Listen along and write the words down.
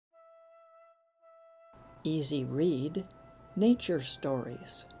Easy read, nature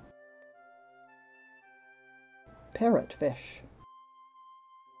stories. Parrotfish.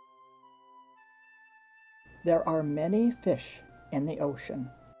 There are many fish in the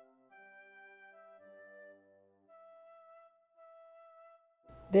ocean.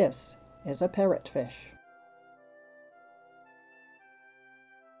 This is a parrotfish.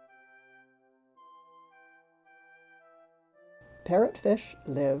 Parrotfish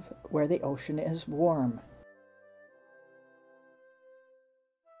live where the ocean is warm.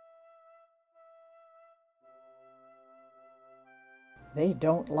 They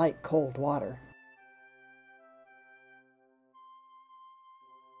don't like cold water.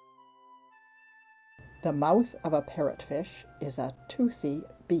 The mouth of a parrotfish is a toothy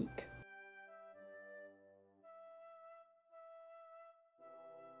beak.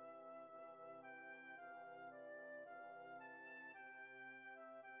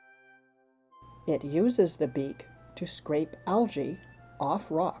 It uses the beak to scrape algae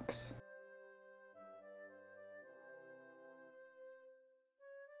off rocks.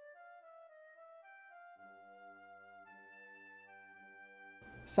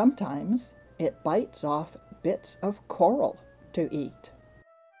 Sometimes it bites off bits of coral to eat.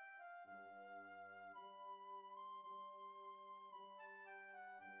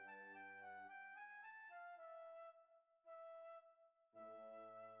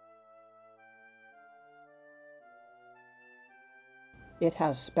 It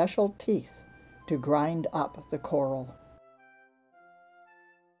has special teeth to grind up the coral.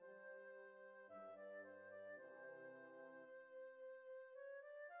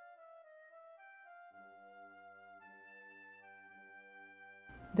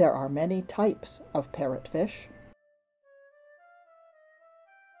 There are many types of parrotfish.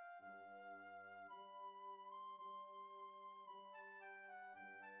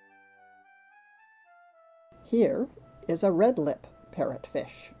 Here is a red-lip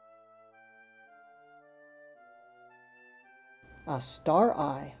parrotfish, a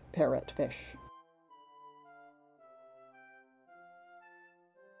star-eye parrotfish,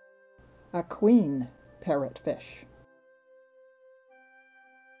 a queen parrotfish,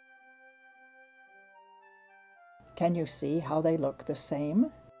 Can you see how they look the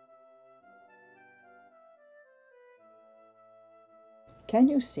same? Can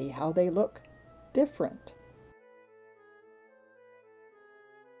you see how they look different?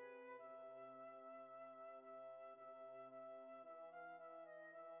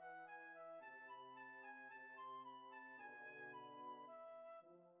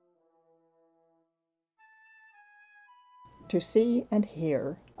 To see and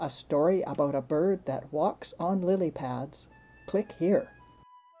hear a story about a bird that walks on lily pads, click here.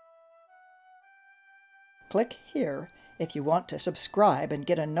 Click here if you want to subscribe and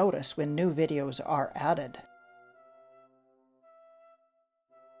get a notice when new videos are added.